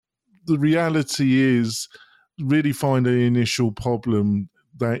the reality is really find an initial problem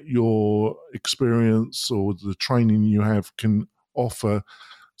that your experience or the training you have can offer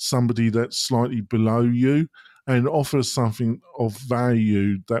somebody that's slightly below you, and offer something of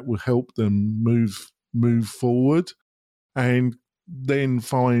value that will help them move forward. And then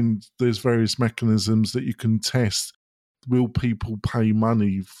find there's various mechanisms that you can test. Will people pay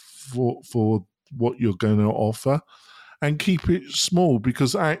money for what you're going to offer? And keep it small,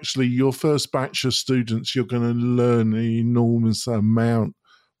 because actually your first batch of students, you're going to learn an enormous amount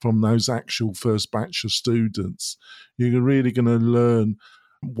from those actual first batch of students. You're really going to learn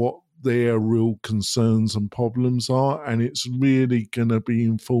what their real concerns and problems are, and it's really going to be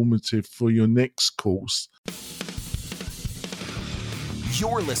informative for your next course.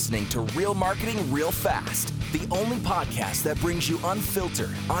 You're listening to Real Marketing Real Fast, the only podcast that brings you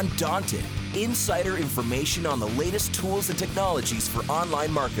unfiltered, undaunted, insider information on the latest tools and technologies for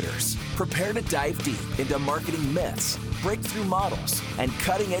online marketers. Prepare to dive deep into marketing myths, breakthrough models, and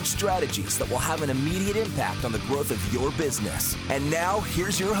cutting-edge strategies that will have an immediate impact on the growth of your business. And now,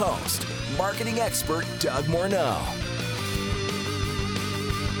 here's your host, marketing expert Doug Morneau.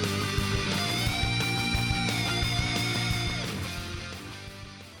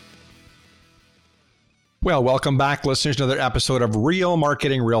 Well, welcome back, listeners, to another episode of Real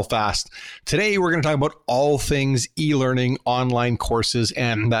Marketing Real Fast. Today, we're going to talk about all things e-learning, online courses,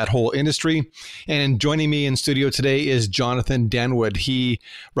 and that whole industry. And joining me in studio today is Jonathan Denwood. He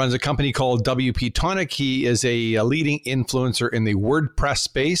runs a company called WP Tonic. He is a leading influencer in the WordPress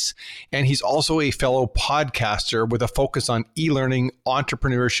space, and he's also a fellow podcaster with a focus on e-learning,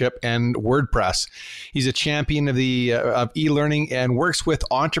 entrepreneurship, and WordPress. He's a champion of e-learning and works with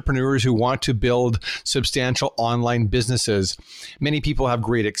entrepreneurs who want to build substantial online businesses. Many people have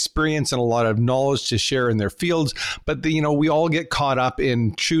great experience and a lot of knowledge to share in their fields, but we all get caught up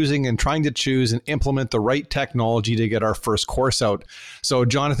in choosing and trying to choose and implement the right technology to get our first course out. So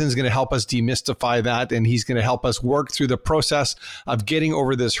Jonathan's going to help us demystify that, and he's going to help us work through the process of getting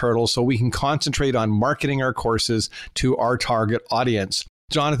over this hurdle so we can concentrate on marketing our courses to our target audience.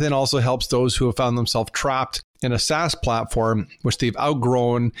 Jonathan also helps those who have found themselves trapped in a SaaS platform, which they've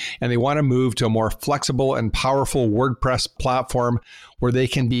outgrown, and they want to move to a more flexible and powerful WordPress platform where they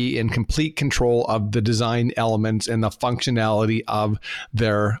can be in complete control of the design elements and the functionality of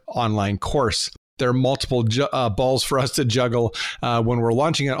their online course. There are multiple balls for us to juggle when we're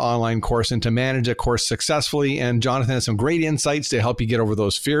launching an online course and to manage a course successfully. And Jonathan has some great insights to help you get over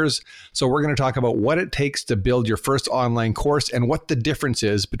those fears. So we're going to talk about what it takes to build your first online course and what the difference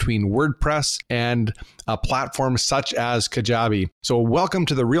is between WordPress and a platform such as Kajabi. So welcome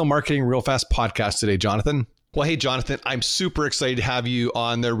to the Real Marketing Real Fast podcast today, Jonathan. Well, hey, Jonathan, I'm super excited to have you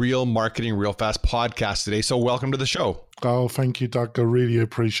on the Real Marketing Real Fast podcast today. So welcome to the show. Oh, thank you, Doug. I really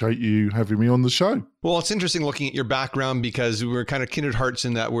appreciate you having me on the show. Well, it's interesting looking at your background because we're kind of kindred hearts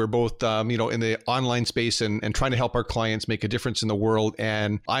in that we're both, in the online space and trying to help our clients make a difference in the world.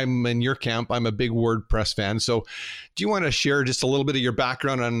 And I'm in your camp. I'm a big WordPress fan. So do you want to share just a little bit of your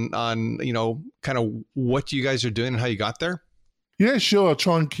background on kind of what you guys are doing and how you got there? Yeah, sure. I'll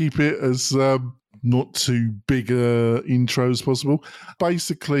try and keep it as not too big a intro as possible.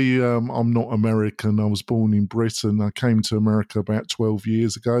 Basically, I'm not American. I was born in Britain. I came to America about 12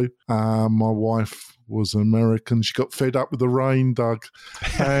 years ago. My wife was American. She got fed up with the rain, Doug.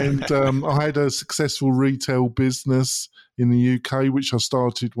 And I had a successful retail business in the UK, which I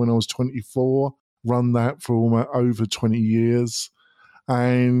started when I was 24, run that for almost over 20 years.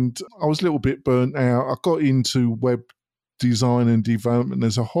 And I was a little bit burnt out. I got into web design and development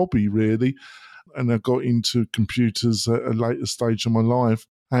as a hobby, really. And I got into computers at a later stage of my life.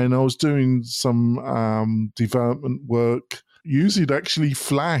 And I was doing some development work using actually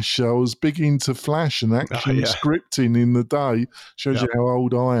Flash. I was big into Flash and actually scripting in the day. Shows you how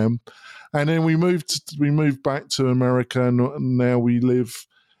old I am. And then we moved back to America, and now we live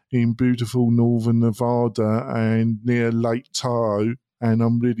in beautiful northern Nevada and near Lake Tahoe. And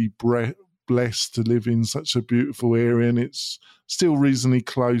I'm really blessed to live in such a beautiful area, and it's still reasonably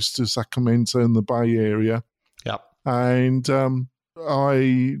close to Sacramento and the Bay Area. Yep. And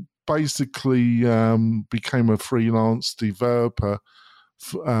I basically became a freelance developer,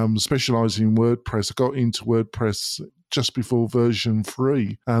 specializing in WordPress. I got into WordPress just before version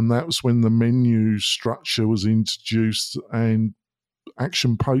 3, and that was when the menu structure was introduced and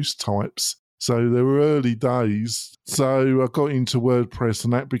action post types. So they were early days. So I got into WordPress,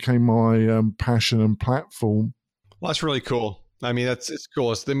 and that became my passion and platform. Well, that's really cool. I mean, it's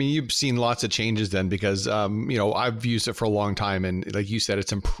cool. You've seen lots of changes then because, I've used it for a long time. And like you said,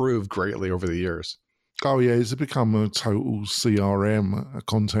 it's improved greatly over the years. Oh, yeah, it's become a total CRM, a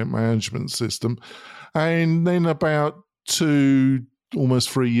content management system. And then about almost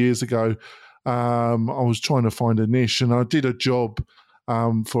 3 years ago, I was trying to find a niche, and I did a job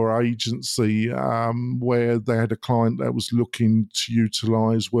for an agency where they had a client that was looking to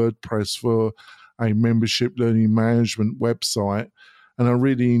utilize WordPress for a membership learning management website. And I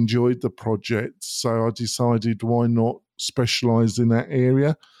really enjoyed the project. So I decided, why not specialize in that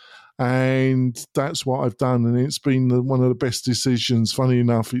area? And that's what I've done. And it's been one of the best decisions. Funny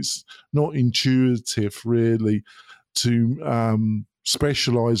enough, it's not intuitive really to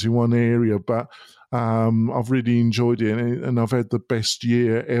specialize in one area, but I've really enjoyed it. And I've had the best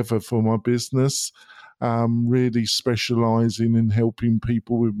year ever for my business, really specializing in helping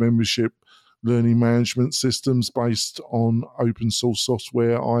people with membership learning management systems based on open source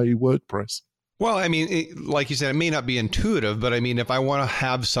software, i.e. WordPress. Well, I mean, like you said, it may not be intuitive, but I mean, if I want to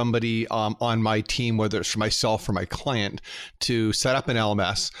have somebody on my team, whether it's for myself or my client, to set up an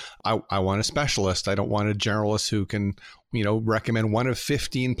LMS, I want a specialist. I don't want a generalist who can, recommend one of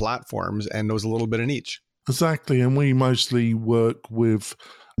 15 platforms and knows a little bit in each. Exactly. And we mostly work with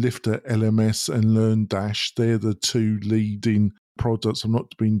Lifter LMS and LearnDash. They're the two leading products. I'm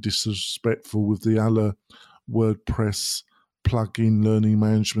not being disrespectful with the other WordPress plug-in learning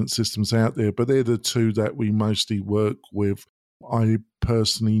management systems out there, but they're the two that we mostly work with. I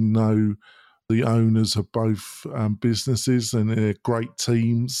personally know the owners of both businesses, and they're great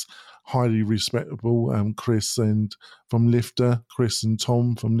teams, highly respectable. Chris and Tom from Lifter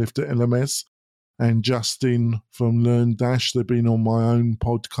LMS, and Justin from LearnDash. They've been on my own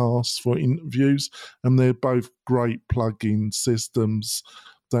podcast for interviews, and they're both great plug-in systems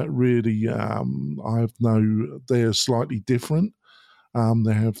that really, they're slightly different.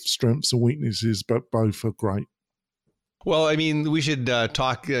 They have strengths and weaknesses, but both are great. Well, I mean, we should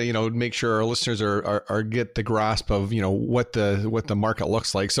talk, make sure our listeners are get the grasp of, what the market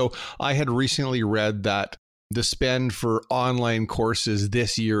looks like. So I had recently read that the spend for online courses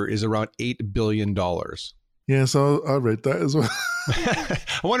this year is around $8 billion. Yeah, so I read that as well. I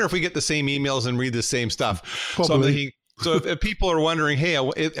wonder if we get the same emails and read the same stuff. Probably. So I'm thinking, so if people are wondering, hey,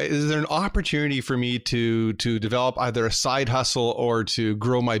 is there an opportunity for me to develop either a side hustle or to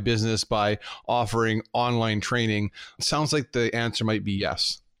grow my business by offering online training? It sounds like the answer might be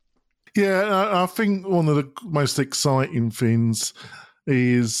yes. Yeah, I think one of the most exciting things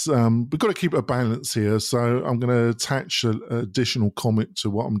is we've got to keep a balance here. So I'm going to attach an additional comment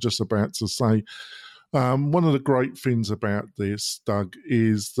to what I'm just about to say. One of the great things about this, Doug,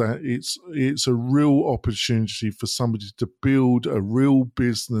 is that it's a real opportunity for somebody to build a real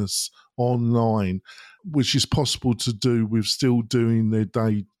business online, which is possible to do with still doing their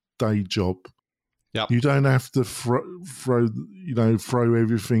day job. Yep. You don't have to throw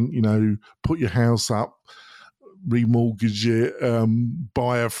everything, put your house up, remortgage it,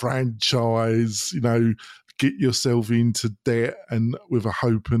 buy a franchise, get yourself into debt and with a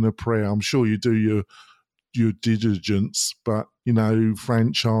hope and a prayer. I'm sure you do your diligence, but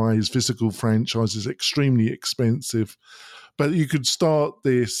physical franchise is extremely expensive. But you could start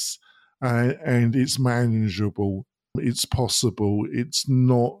this and it's manageable. It's possible. It's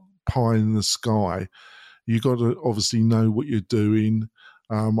not pie in the sky. You got to obviously know what you're doing.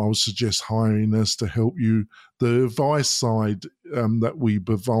 I would suggest hiring us to help you. The advice side that we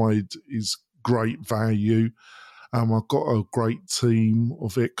provide is great value. I've got a great team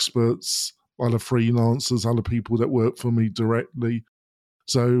of experts, other freelancers, other people that work for me directly.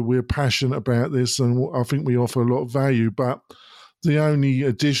 So we're passionate about this, and I think we offer a lot of value. But the only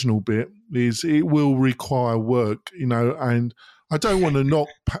additional bit is it will require work, and I don't want to knock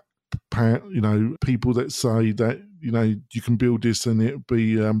people that say that, you can build this and it'll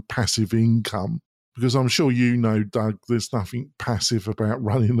be passive income, because I'm sure Doug, there's nothing passive about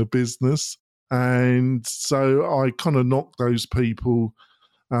running a business. And so I kind of knock those people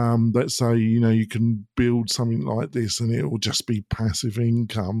that say, you can build something like this and it will just be passive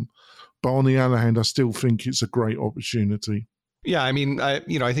income. But on the other hand, I still think it's a great opportunity. Yeah, I mean, I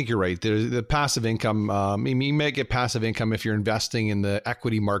think you're right. The passive income, you may get passive income if you're investing in the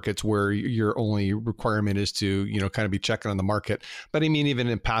equity markets where your only requirement is to, kind of be checking on the market. But I mean, even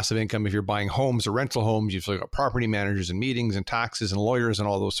in passive income, if you're buying homes or rental homes, you've got property managers and meetings and taxes and lawyers and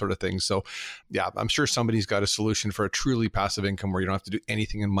all those sort of things. So yeah, I'm sure somebody's got a solution for a truly passive income where you don't have to do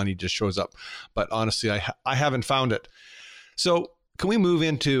anything and money just shows up. But honestly, I haven't found it. So Can we move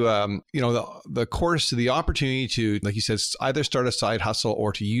into, the course, the opportunity to, like you said, either start a side hustle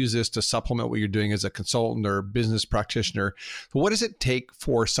or to use this to supplement what you're doing as a consultant or business practitioner? What does it take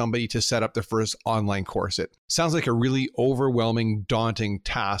for somebody to set up their first online course? It sounds like a really overwhelming, daunting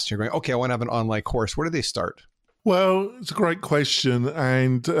task. You're going, okay, I want to have an online course. Where do they start? Well, it's a great question.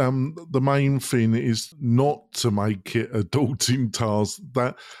 And the main thing is not to make it a daunting task.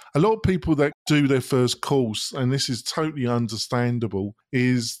 That a lot of people that do their first course, and this is totally understandable,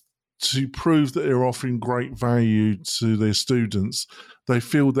 is to prove that they're offering great value to their students. They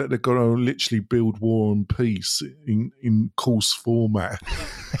feel that they've got to literally build War and Peace in course format.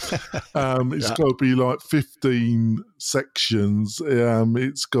 It's got to be like 15 sections.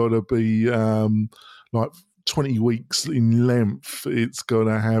 It's got to be like 20 weeks in length. It's got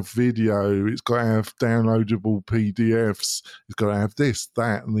to have video. It's got to have downloadable PDFs. It's got to have this,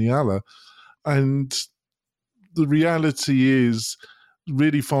 that, and the other. And the reality is,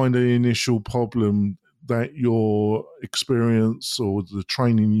 really find an initial problem that your experience or the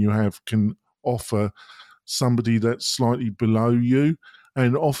training you have can offer somebody that's slightly below you,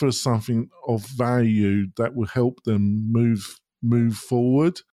 and offer something of value that will help them move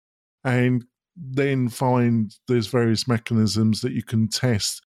forward. And then find there's various mechanisms that you can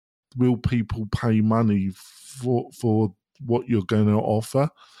test. Will people pay money for what you're going to offer?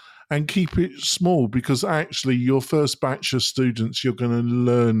 And keep it small, because actually your first batch of students, you're going to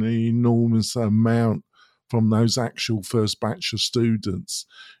learn an enormous amount from those actual first batch of students.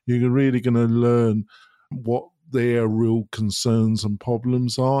 You're really going to learn what their real concerns and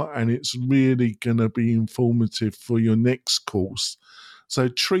problems are, and it's really going to be informative for your next course. So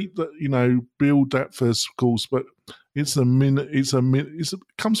treat that, build that first course, but it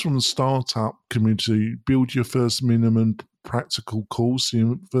comes from the startup community. Build your first minimum practical course,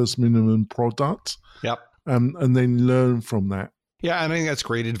 your first minimum product. Yep. And then learn from that. Yeah, and I think that's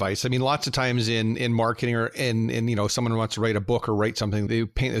great advice. I mean, lots of times in marketing or in someone wants to write a book or write something, they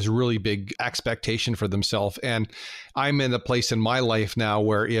paint this really big expectation for themselves. And I'm in a place in my life now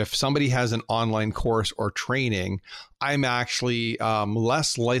where if somebody has an online course or training, I'm actually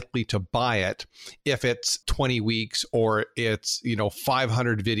less likely to buy it if it's 20 weeks or it's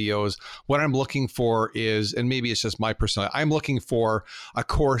 500 videos. What I'm looking for is, and maybe it's just my personality, I'm looking for a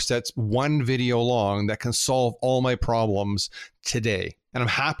course that's one video long that can solve all my problems today. And I'm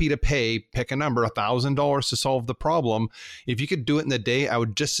happy to pick a number, $1,000 to solve the problem. If you could do it in the day, I'd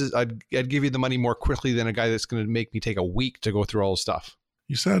give you the money more quickly than a guy that's going to make me take a week to go through all the stuff.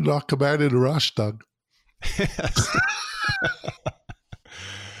 You sound like a man in a rush, Doug.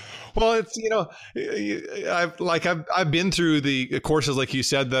 Well, it's I've been through the courses like you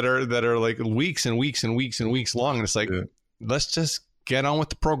said that are like weeks and weeks and weeks and weeks long, and it's like, let's just get on with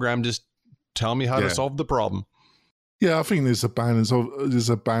the program. Just tell me how to solve the problem. Yeah, I think there's a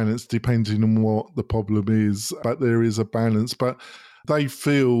balance depending on what the problem is, but there is a balance. But they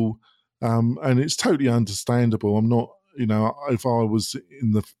feel, and it's totally understandable. I'm not, if I was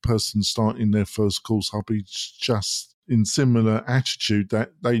in the person starting their first course, I'd be just in similar attitude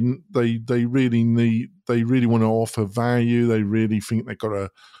that they really want to offer value. They really think they've got to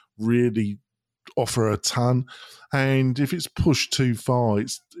really offer a ton. And if it's pushed too far,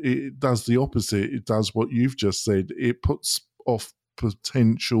 it does the opposite. It does what you've just said. It puts off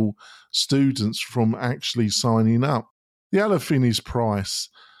potential students from actually signing up. The other thing is price.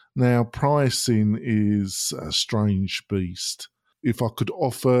 Now, pricing is a strange beast. If I could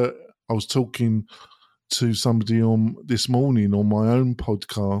offer, I was talking to somebody this morning on my own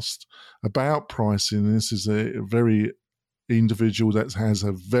podcast about pricing. This is a very individual that has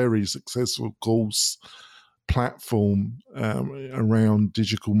a very successful course platform around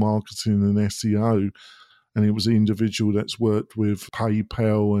digital marketing and SEO, and it was an individual that's worked with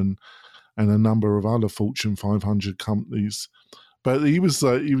PayPal and a number of other Fortune 500 companies. But he was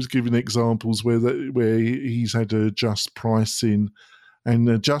giving examples where he's had to adjust pricing, and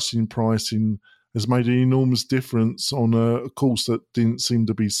adjusting pricing has made an enormous difference on a course that didn't seem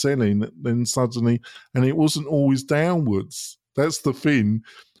to be selling. Then suddenly, and it wasn't always downwards. That's the thing.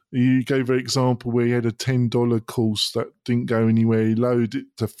 You gave an example where he had a $10 course that didn't go anywhere. He lowered it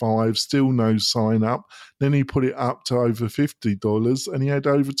to $5, still no sign up. Then he put it up to over $50, and he had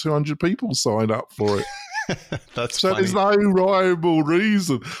over 200 people sign up for it. That's so funny. There's no rhyme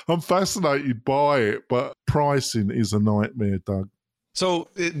reason. I'm fascinated by it, but pricing is a nightmare, Doug. So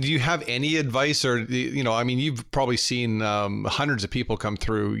do you have any advice, or, you've probably seen hundreds of people come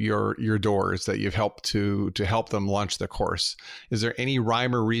through your doors that you've helped to help them launch their course. Is there any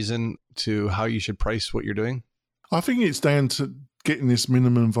rhyme or reason to how you should price what you're doing? I think it's down to getting this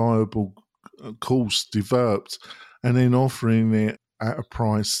minimum viable course developed and then offering it at a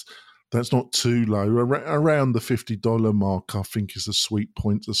price that's not too low. Around the $50 mark, I think, is a sweet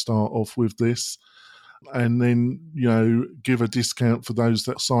point to start off with this. And then, give a discount for those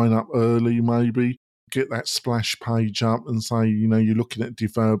that sign up early, maybe. Get that splash page up and say, you're looking at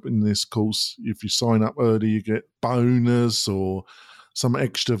developing this course. If you sign up early, you get bonus or some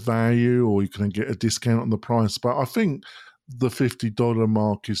extra value, or you can get a discount on the price. But I think the $50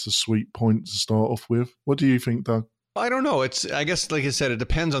 mark is a sweet point to start off with. What do you think, Doug? I don't know. I guess, like I said, it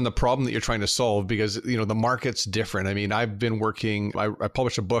depends on the problem that you're trying to solve, because, the market's different. I mean, I've been working, I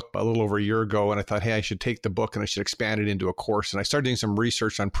published a book a little over a year ago, and I thought, hey, I should take the book and I should expand it into a course. And I started doing some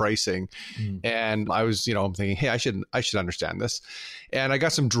research on pricing, and I was, I'm thinking, hey, I should understand this. And I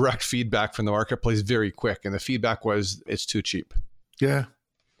got some direct feedback from the marketplace very quick. And the feedback was, it's too cheap. Yeah.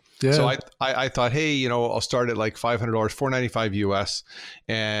 Yeah. So I thought, hey, I'll start at like $500, $495 US.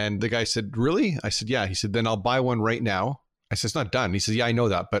 And the guy said, really? I said, yeah. He said, then I'll buy one right now. I said, it's not done. He said, yeah, I know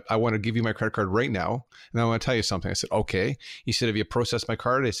that, but I want to give you my credit card right now. And I want to tell you something. I said, okay. He said, have you processed my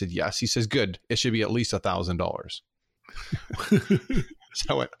card? I said, yes. He says, good. It should be at least $1,000. So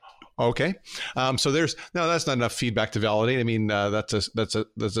I went, okay. So that's not enough feedback to validate. I mean, that's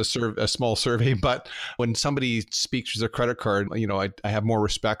a small survey, but when somebody speaks with their credit card, I have more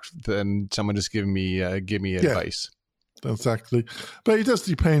respect than someone just giving me advice. Exactly. But it does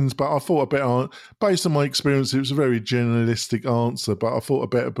depend. But I thought based on my experience, it was a very generalistic answer, but I thought I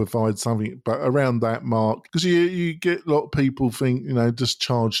better provide something but around that mark, because you get a lot of people think, just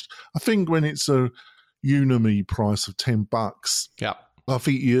charged. I think when it's a Udemy price of $10, yeah, I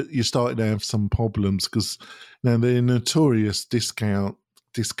think you're starting to have some problems, because they're notorious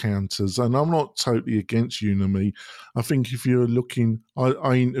discounters, and I'm not totally against Udemy. I think if you're looking,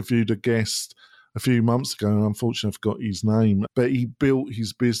 I interviewed a guest a few months ago, and unfortunately I forgot his name, but he built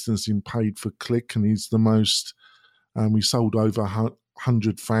his business in pay-per-click, and he's the most, we sold over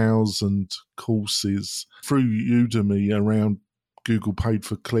 100,000 courses through Udemy around Google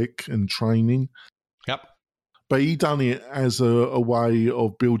pay-per-click and training. Yep. But he done it as a way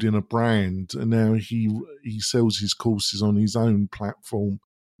of building a brand, and now he sells his courses on his own platform.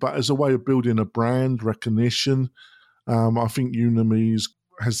 But as a way of building a brand recognition, I think Udemy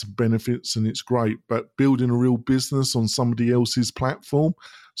has some benefits and it's great. But building a real business on somebody else's platform,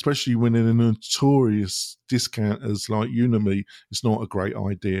 especially when they're notorious discounters like Udemy, is not a great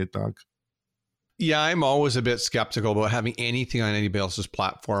idea, Doug. Yeah, I'm always a bit skeptical about having anything on anybody else's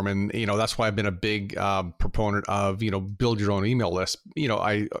platform. And, that's why I've been a big proponent of, build your own email list.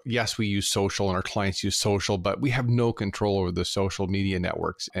 Yes, we use social and our clients use social, but we have no control over the social media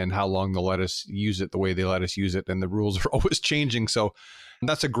networks and how long they'll let us use it the way they let us use it. And the rules are always changing. So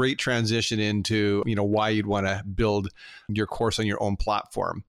that's a great transition into, why you'd want to build your course on your own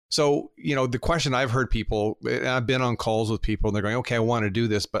platform. So, the question I've heard people, and I've been on calls with people, and they're going, okay, I want to do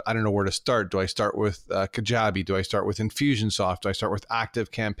this, but I don't know where to start. Do I start with Kajabi? Do I start with Infusionsoft? Do I start with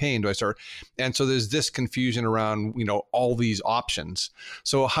ActiveCampaign? And so there's this confusion around, all these options.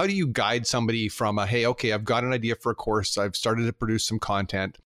 So how do you guide somebody from hey, okay, I've got an idea for a course. I've started to produce some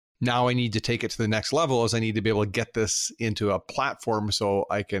content. Now I need to take it to the next level, as I need to be able to get this into a platform so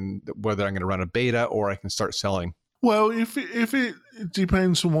I can, whether I'm going to run a beta or I can start selling. Well, if it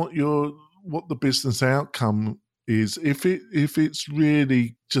depends on what the business outcome is. If it's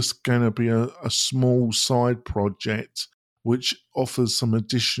really just going to be a small side project which offers some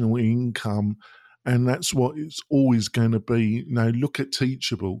additional income, and that's what it's always going to be. Look at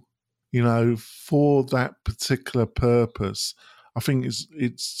Teachable. For that particular purpose, I think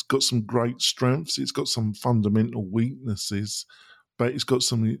it's got some great strengths. It's got some fundamental weaknesses, but it's got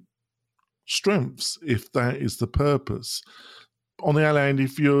some strengths if that is the purpose. On the other hand,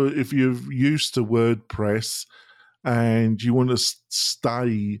 if you're used to WordPress and you want to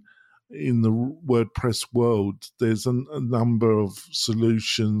stay in the WordPress world, there's a number of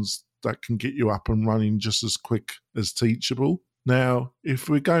solutions that can get you up and running just as quick as Teachable. Now, if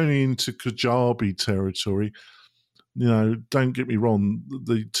we're going into Kajabi territory, don't get me wrong,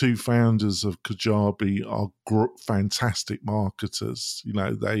 the two founders of Kajabi are fantastic marketers.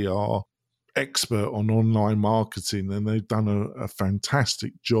 They are expert on online marketing, and they've done a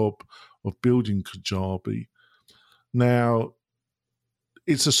fantastic job of building Kajabi. Now,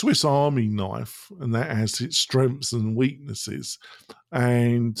 it's a Swiss Army knife, and that has its strengths and weaknesses.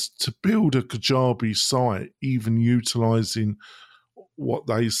 And to build a Kajabi site, even utilizing what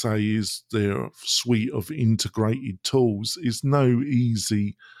they say is their suite of integrated tools, is no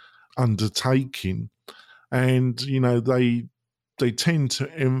easy undertaking. And, they tend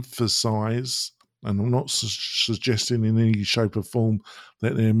to emphasize, and I'm not suggesting in any shape or form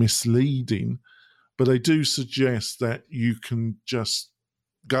that they're misleading, But they do suggest that you can just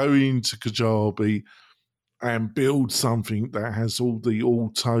go into Kajabi and build something that has all the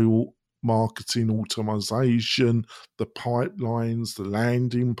auto marketing automation, the pipelines, the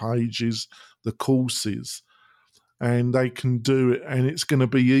landing pages, the courses, and they can do it, and it's going to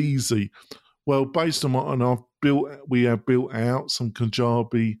be easy. Well, based on what we have built out some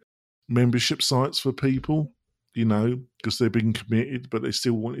Kajabi membership sites for people, because they've been committed, but they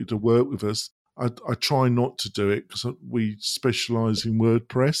still wanted to work with us. I try not to do it because we specialize in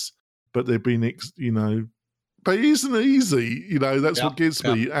WordPress, but they've been, but it isn't easy. That's what gets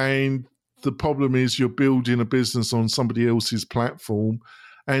me. And the problem is you're building a business on somebody else's platform.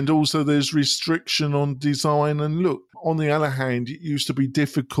 And also there's restriction on design and look. On the other hand, it used to be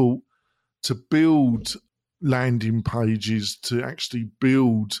difficult to build landing pages, to actually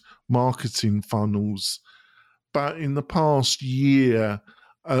build marketing funnels. But in the past year,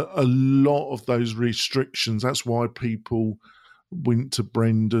 a lot of those restrictions, that's why people went to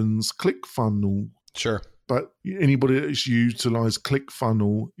Brendan's ClickFunnels. Sure. But anybody that's utilised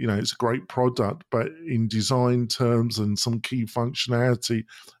ClickFunnels, it's a great product, but in design terms and some key functionality,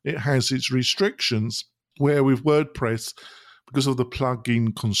 it has its restrictions. Where with WordPress, because of the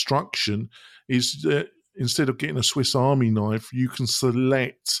plugin construction, is that instead of getting a Swiss Army knife, you can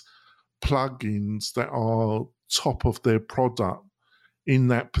select plugins that are top of their product in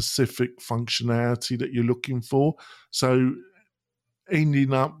that specific functionality that you're looking for. So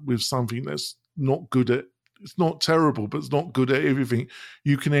ending up with something that's not good at, it's not terrible, but it's not good at everything,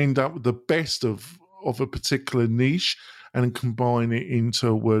 you can end up with the best of a particular niche and combine it into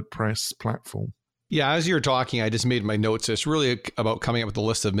a WordPress platform. Yeah, as you're talking, I just made my notes. It's really about coming up with a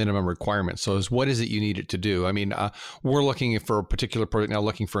list of minimum requirements. So what is it you need it to do? I mean, we're looking for a particular project now,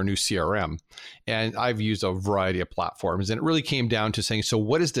 looking for a new CRM. And I've used a variety of platforms. And it really came down to saying, so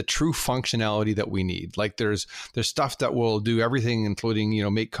what is the true functionality that we need? Like there's stuff that will do everything, including,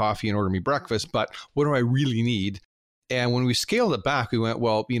 make coffee and order me breakfast. But what do I really need? And when we scaled it back, we went,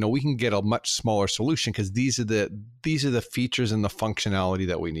 well, we can get a much smaller solution because these are the features and the functionality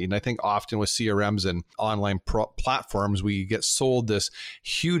that we need. And I think often with CRMs and online platforms, we get sold this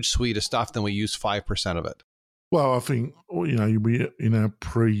huge suite of stuff, then we use 5% of it. Well, I think, we in our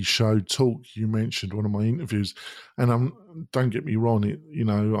pre-show talk, you mentioned one of my interviews, and don't get me wrong,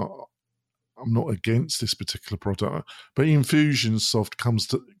 I'm not against this particular product, but Infusionsoft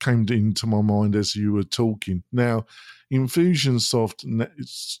came into my mind as you were talking. Now, Infusionsoft,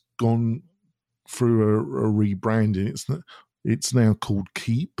 it's gone through a rebranding. It's now called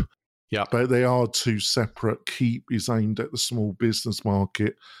Keep. Yeah, but they are two separate. Keep is aimed at the small business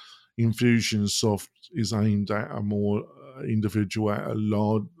market. Infusionsoft is aimed at a more individual,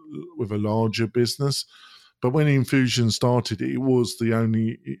 with a larger business. But when Infusion started, it was the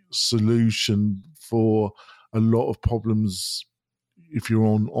only solution for a lot of problems if you're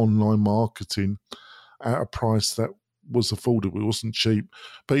on online marketing at a price that was affordable. It wasn't cheap.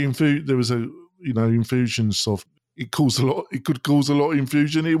 But there was Infusionsoft. It could cause a lot of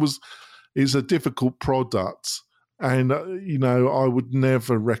confusion. It's a difficult product, and I would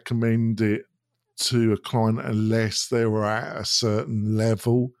never recommend it to a client unless they were at a certain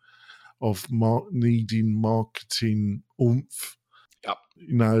level of needing marketing oomph. Yep.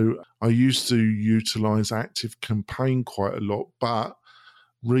 I used to utilize ActiveCampaign quite a lot, but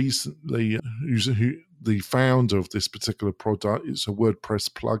recently, the founder of this particular product, it's a WordPress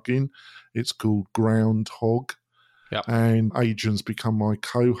plugin. It's called Groundhog. Yep. And Adrian's become my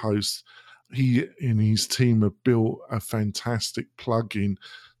co-host. He and his team have built a fantastic plugin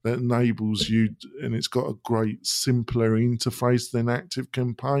that enables you, and it's got a great, simpler interface than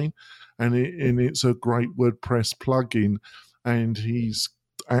ActiveCampaign, and it's a great WordPress plugin, and he's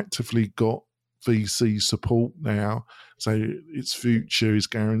actively got VC support now, so its future is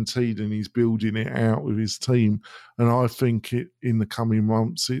guaranteed, and he's building it out with his team, and I think in the coming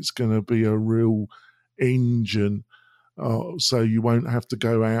months it's going to be a real engine, so you won't have to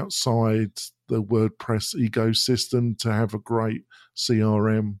go outside the WordPress ecosystem to have a great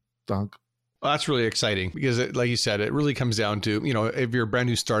CRM, Doug. Well, that's really exciting because, like you said, it really comes down to, if you're a brand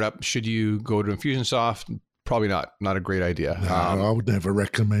new startup, should you go to Infusionsoft? Probably not a great idea. No, I would never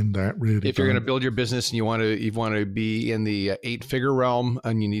recommend that, really. If you're going to build your business and you want to be in the 8-figure realm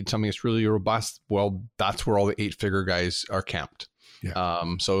and you need something that's really robust, well, that's where all the 8-figure guys are camped. Yeah.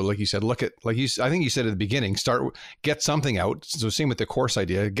 So like you said, I think you said at the beginning, get something out. So same with the course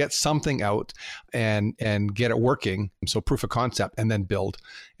idea, get something out and get it working. So proof of concept and then build.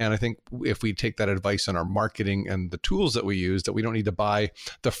 And I think if we take that advice on our marketing and the tools that we use, that we don't need to buy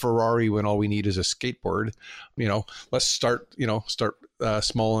the Ferrari when all we need is a skateboard, let's start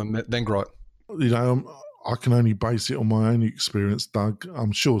small and then grow it. I can only base it on my own experience, Doug.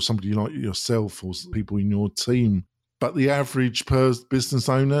 I'm sure somebody like yourself or people in your team, but the average business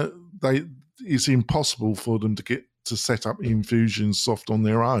owner, it's impossible for them to get to set up Infusionsoft on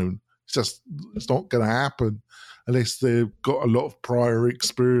their own. It's not going to happen unless they've got a lot of prior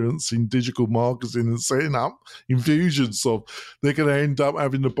experience in digital marketing and setting up Infusionsoft. They're going to end up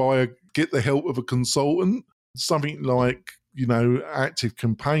having to get the help of a consultant. Something like,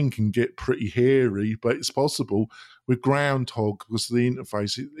 ActiveCampaign can get pretty hairy, but it's possible with Groundhog because the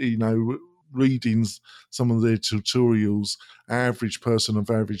interface, reading some of their tutorials, average person of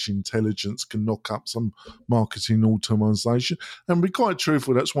average intelligence can knock up some marketing automation. And be quite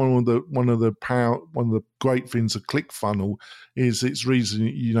truthful, that's one of the great things of ClickFunnels is it's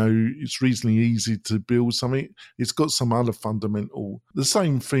reasonably easy to build something. It's got some other fundamental. The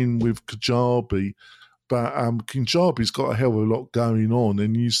same thing with Kajabi. But Kajabi's got a hell of a lot going on,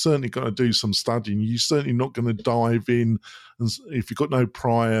 and you certainly got to do some studying. You're certainly not going to dive in, and if you've got no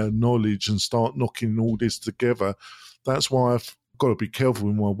prior knowledge, and start knocking all this together. That's why I've got to be careful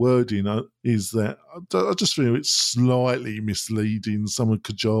with my wording. Is that I just feel it's slightly misleading, some of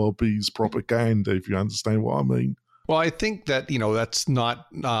Kajabi's propaganda, if you understand what I mean. Well, I think that, that's not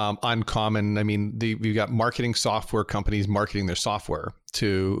uncommon. I mean, we've got marketing software companies marketing their software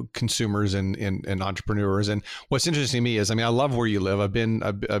to consumers and entrepreneurs. And what's interesting to me is, I love where you live. I've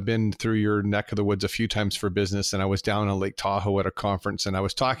been through your neck of the woods a few times for business, and I was down in Lake Tahoe at a conference, and I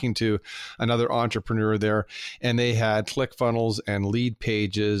was talking to another entrepreneur there, and they had ClickFunnels and Lead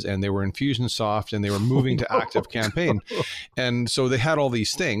Pages, and they were Infusionsoft, and they were moving to ActiveCampaign. And so they had all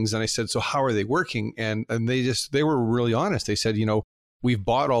these things, and I said, so how are they working? And they were really honest. They said, we've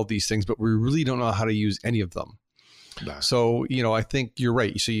bought all these things, but we really don't know how to use any of them. No. So, I think you're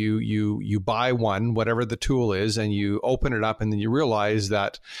right. So you buy one, whatever the tool is, and you open it up, and then you realize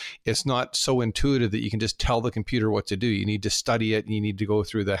that it's not so intuitive that you can just tell the computer what to do. You need to study it, and you need to go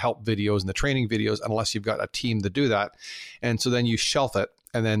through the help videos and the training videos, unless you've got a team to do that. And so then you shelf it,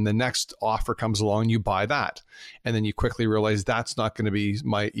 and then the next offer comes along, you buy that. And then you quickly realize that's not going to be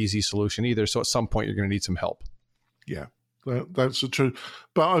my easy solution either. So at some point, you're going to need some help. Yeah, that's the truth.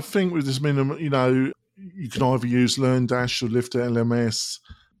 But I think with this minimum, you can either use LearnDash or Lift LMS.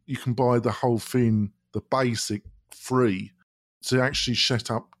 You can buy the whole thing, the basic, free. To actually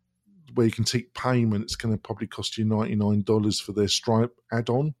set up where you can take payment, it's going to probably cost you $99 for their Stripe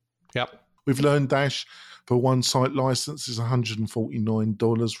add-on. Yep. With LearnDash, for one site license is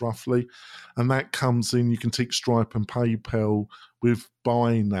 $149 roughly. And that comes in, you can take Stripe and PayPal with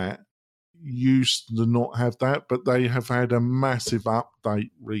buying that. Used to not have that, but they have had a massive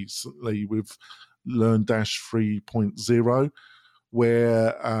update recently with LearnDash 3.0,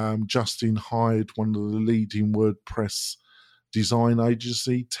 where Justin hired one of the leading WordPress design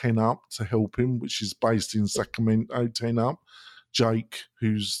agency, 10up, to help him, which is based in Sacramento. 10up. Jake,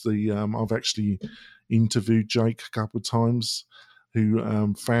 who's I've actually interviewed Jake a couple of times,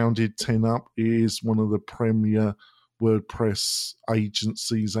 who founded 10up, is one of the premier WordPress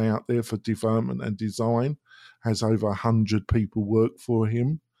agencies out there for development and design, has over 100 people work for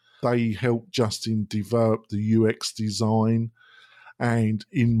him. They helped Justin develop the UX design, and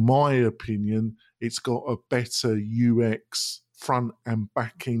in my opinion, it's got a better UX front and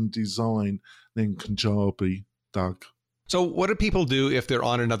back end design than Kajabi, Doug. So what do people do if they're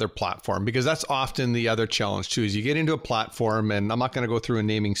on another platform? Because that's often the other challenge too, is you get into a platform, and I'm not going to go through and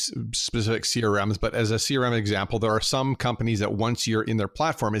naming specific CRMs, but as a CRM example, there are some companies that once you're in their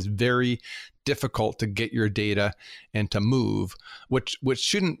platform, it's very difficult to get your data and to move, which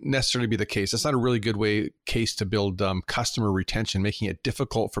shouldn't necessarily be the case. That's not a really good case to build customer retention, making it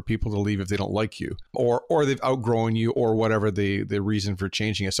difficult for people to leave if they don't like you, or they've outgrown you, or whatever the reason for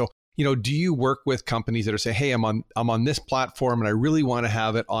changing it. So, do you work with companies that are saying, hey, I'm on this platform and I really want to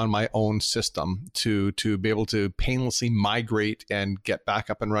have it on my own system to be able to painlessly migrate and get back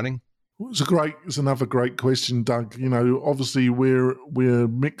up and running? It's another great question, Doug. Obviously we're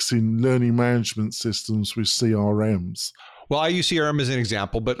mixing learning management systems with CRMs. Well, I use CRM as an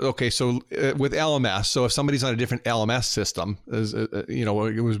example, but okay, so with LMS, so if somebody's on a different LMS system,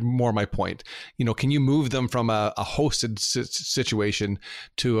 it was more my point. Can you move them from a hosted situation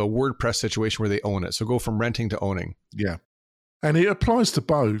to a WordPress situation where they own it? So go from renting to owning. Yeah, and it applies to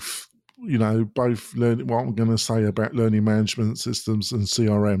both. Both learning. What I'm going to say about learning management systems and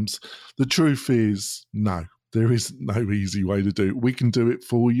CRMs. The truth is, no. There is no easy way to do it. We can do it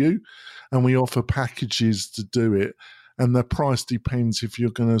for you, and we offer packages to do it. And the price depends if you're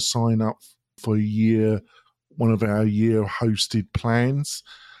going to sign up for one of our year hosted plans.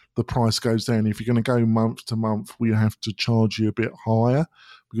 the price goes down. If you're going to go month to month, we have to charge you a bit higher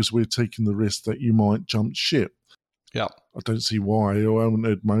because we're taking the risk that you might jump ship. Yeah. I don't see why. I haven't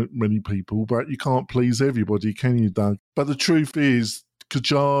had many people, but you can't please everybody, can you, Doug? But the truth is,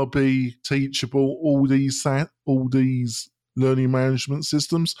 Kajabi, Teachable, all these learning management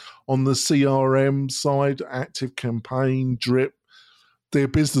systems on the CRM side, ActiveCampaign, Drip, their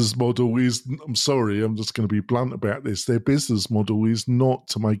business model is, I'm sorry, I'm just going to be blunt about this, their business model is not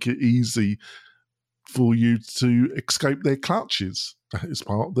to make it easy for you to escape their clutches. That is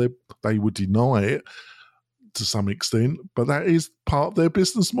part of they would deny it to some extent, but that is part of their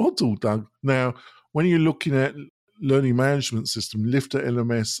business model, Doug. Now, when you're looking at learning management system, Lifter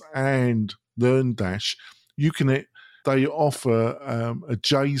LMS and LearnDash, they offer a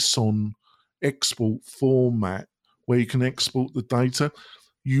JSON export format where you can export the data.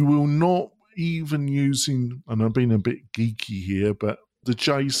 You will not even using, and I'm being a bit geeky here, but the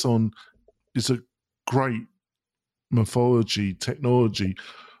JSON is a great morphology technology,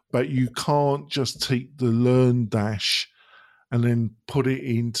 but you can't just take the LearnDash and then put it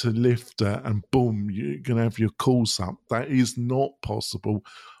into Lifter and boom, you're going to have your course up. That is not possible.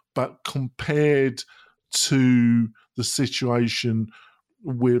 But compared to the situation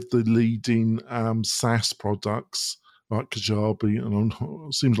with the leading SaaS products like Kajabi, and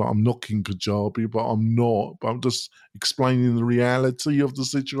it seems like I'm knocking Kajabi, but I'm not. But I'm just explaining the reality of the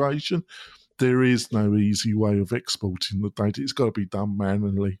situation. There is no easy way of exporting the data. It's got to be done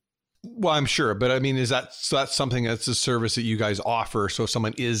manually. Well, I'm sure, but I mean, that's something that's a service that you guys offer? So if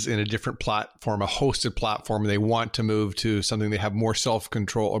someone is in a different platform, a hosted platform, and they want to move to something they have more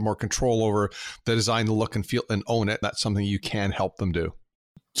self-control or more control over the design, the look and feel, and own it, that's something you can help them do.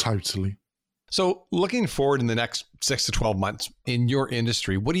 Totally. So looking forward in the next 6 to 12 months in your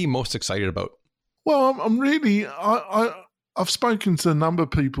industry, what are you most excited about? Well, I'm really, I've spoken to a number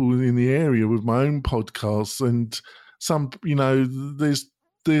of people in the area with my own podcasts, and some,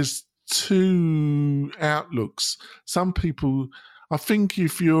 there's two outlooks. Some people, I think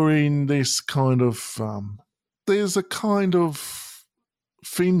if you're in this kind of, there's a kind of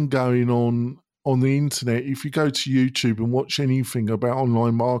thing going on the internet. If you go to YouTube and watch anything about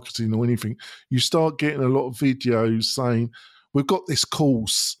online marketing or anything, you start getting a lot of videos saying, we've got this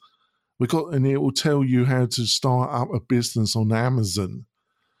course, and it will tell you how to start up a business on Amazon,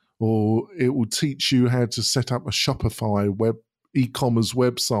 or it will teach you how to set up a Shopify e-commerce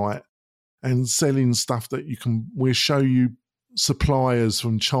website and selling stuff that we'll show you suppliers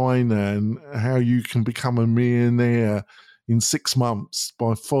from China and how you can become a millionaire in 6 months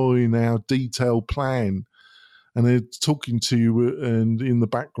by following our detailed plan. And they're talking to you, and in the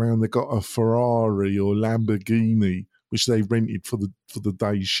background, they've got a Ferrari or Lamborghini, which they rented for the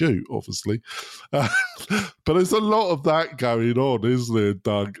day's shoot, obviously. But there's a lot of that going on, isn't there,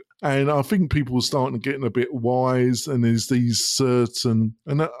 Doug? And I think people are starting to get a bit wise, and there's these certain,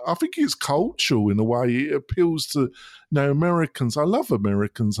 and I think it's cultural in a way. It appeals to Americans. I love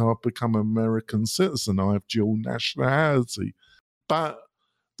Americans. I've become an American citizen. I have dual nationality. But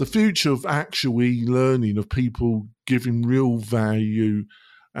the future of actual e-learning, of people giving real value,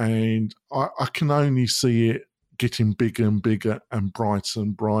 and I can only see it getting bigger and bigger and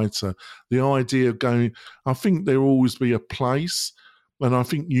brighter. The idea of going, I think there will always be a place. And I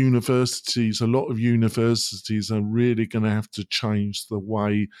think a lot of universities are really going to have to change the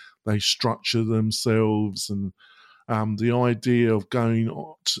way they structure themselves. And the idea of going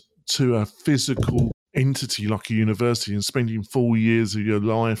to a physical entity like a university and spending 4 years of your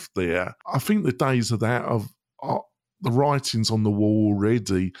life there, I think the days of that, the writing's on the wall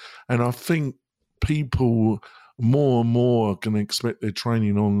already. And I think people more and more are going to expect their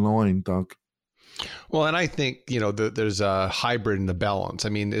training online, Doug. Well, and I think, there's a hybrid in the balance. I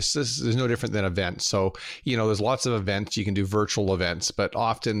mean, this is no different than events. So, there's lots of events. You can do virtual events, but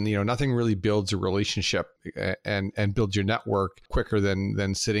often, nothing really builds a relationship and builds your network quicker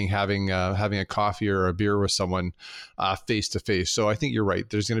than sitting having a coffee or a beer with someone face to face. So I think you're right.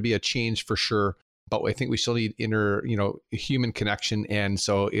 There's going to be a change for sure. But I think we still need inner, human connection. And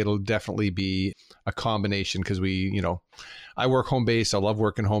so it'll definitely be a combination because I work home base. I love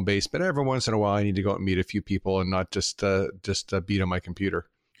working home base, but every once in a while I need to go out and meet a few people and not just beat on my computer.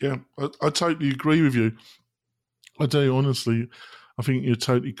 Yeah, I totally agree with you. I do, honestly. I think you're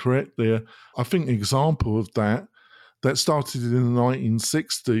totally correct there. I think an example of that started in the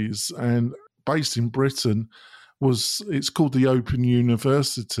 1960s and based in Britain it's called the Open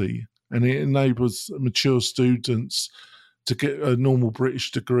University. And it enables mature students to get a normal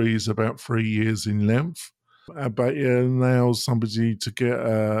British degree is about 3 years in length. But it allows somebody to get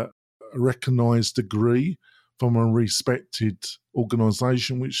a recognised degree from a respected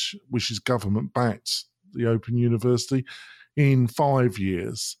organisation, which is government-backed, the Open University, in 5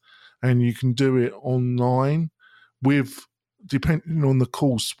 years. And you can do it online with, depending on the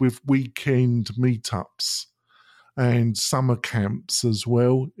course, with weekend meetups and summer camps as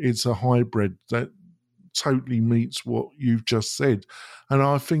well. It's a hybrid that totally meets what you've just said. And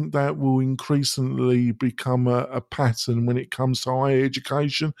I think that will increasingly become a pattern when it comes to higher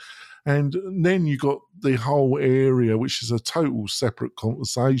education. And then you got the whole area, which is a total separate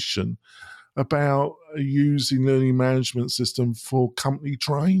conversation, about using learning management system for company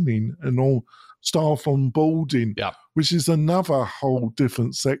training and all staff onboarding, which is another whole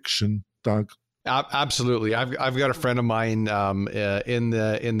different section, Doug. Absolutely. I've got a friend of mine in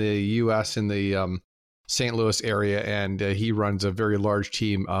the U.S. in the St. Louis area, and he runs a very large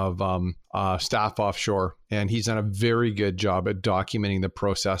team of staff offshore, and he's done a very good job at documenting the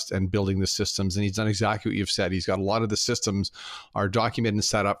process and building the systems. And he's done exactly what you've said. He's got a lot of the systems are documented and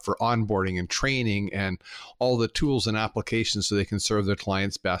set up for onboarding and training and all the tools and applications so they can serve their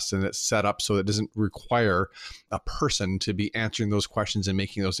clients best. And it's set up so it doesn't require a person to be answering those questions and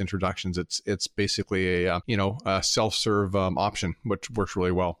making those introductions. It's basically a self-serve option, which works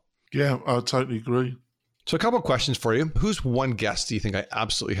really well. Yeah, I totally agree. So a couple of questions for you. Who's one guest do you think I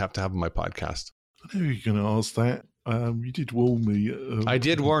absolutely have to have on my podcast? I knew you were going to ask that. You did warn me. I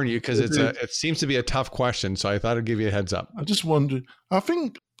did warn you because it seems to be a tough question, so I thought I'd give you a heads up. I just wondered. I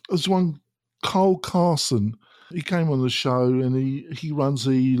think there's one, Carl Carson. He came on the show and he runs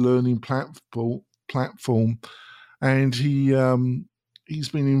the e-learning platform, and he's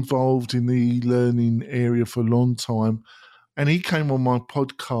been involved in the e-learning area for a long time. And he came on my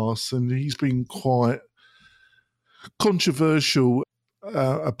podcast, and he's been quite controversial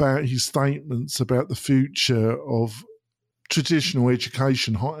about his statements about the future of traditional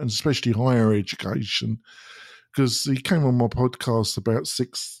education, and especially higher education, because he came on my podcast about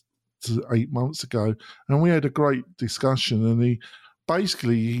 6 to 8 months ago, and we had a great discussion. And he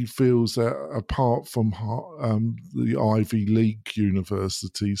feels that apart from the Ivy League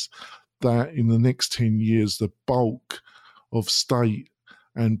universities, that in the next 10 years, the bulk of state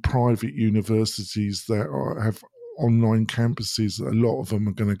and private universities that have online campuses, a lot of them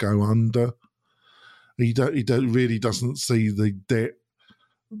are going to go under. He really doesn't see the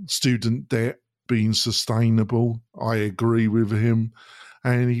student debt being sustainable. I agree with him.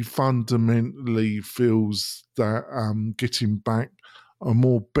 And he fundamentally feels that getting back a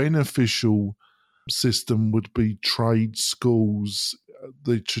more beneficial system would be trade schools,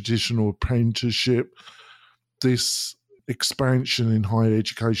 the traditional apprenticeship, this expansion in higher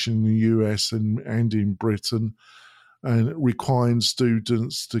education in the US and in Britain, and requiring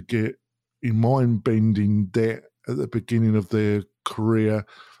students to get in mind-bending debt at the beginning of their career.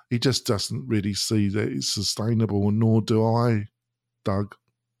 He just doesn't really see that it's sustainable, and nor do I, Doug.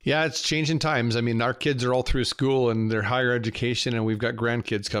 Yeah, it's changing times. I mean, our kids are all through school and they're higher education, and we've got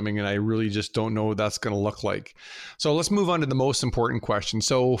grandkids coming, and I really just don't know what that's going to look like. So let's move on to the most important question.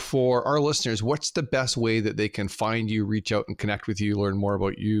 So for our listeners, what's the best way that they can find you, reach out and connect with you, learn more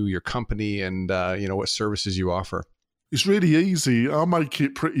about you, your company, and what services you offer? It's really easy. I'll make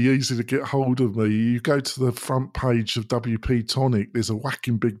it pretty easy to get hold of me. You go to the front page of WP Tonic, there's a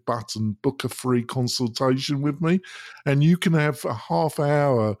whacking big button, book a free consultation with me, and you can have a half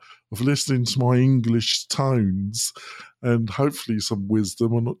hour of listening to my English tones and hopefully some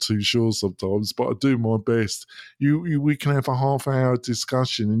wisdom. I'm not too sure sometimes, but I do my best. We can have a half hour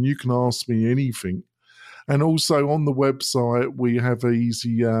discussion, and you can ask me anything. And also on the website, we have an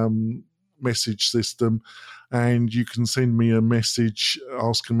easy message system, and you can send me a message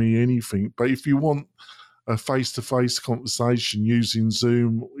asking me anything. But if you want a face-to-face conversation using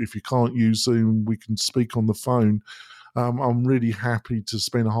Zoom, if you can't use Zoom, we can speak on the phone. I'm really happy to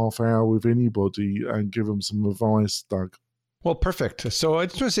spend a half hour with anybody and give them some advice, Doug. Well, perfect. So I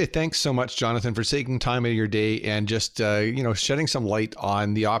just want to say thanks so much, Jonathan, for taking time out of your day and just, shedding some light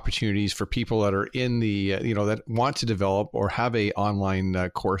on the opportunities for people that are in the, that want to develop or have a online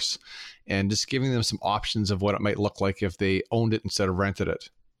course, and just giving them some options of what it might look like if they owned it instead of rented it.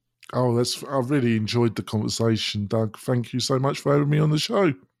 Oh, I've really enjoyed the conversation, Doug. Thank you so much for having me on the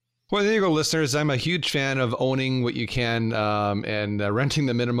show. Well, there you go, listeners. I'm a huge fan of owning what you can and renting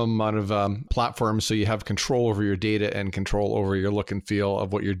the minimum amount of platforms so you have control over your data and control over your look and feel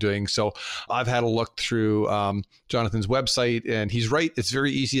of what you're doing. So I've had a look through Jonathan's website, and he's right. It's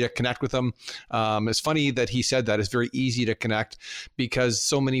very easy to connect with him. It's funny that he said that. It's very easy to connect because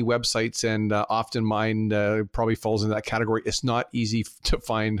so many websites, and often mine probably falls into that category. It's not easy to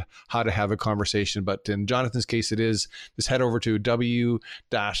find how to have a conversation, but in Jonathan's case, it is. Just head over to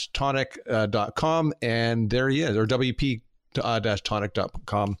w-tonic.com wp-tonic.com, and there he is, or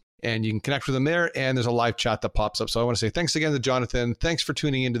wp-tonic.com. And you can connect with them there, and there's a live chat that pops up. So I want to say thanks again to Jonathan. Thanks for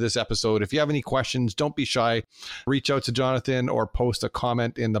tuning into this episode. If you have any questions, don't be shy. Reach out to Jonathan or post a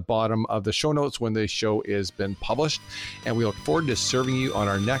comment in the bottom of the show notes when the show has been published. And we look forward to serving you on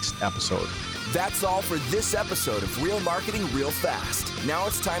our next episode. That's all for this episode of Real Marketing Real Fast. Now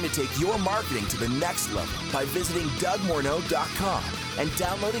it's time to take your marketing to the next level by visiting DougMorneau.com and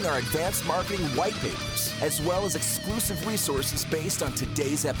downloading our advanced marketing white papers, as well as exclusive resources based on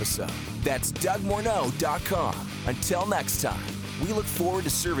today's episode. That's DougMorneau.com. Until next time, we look forward to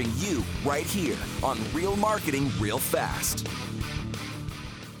serving you right here on Real Marketing Real Fast.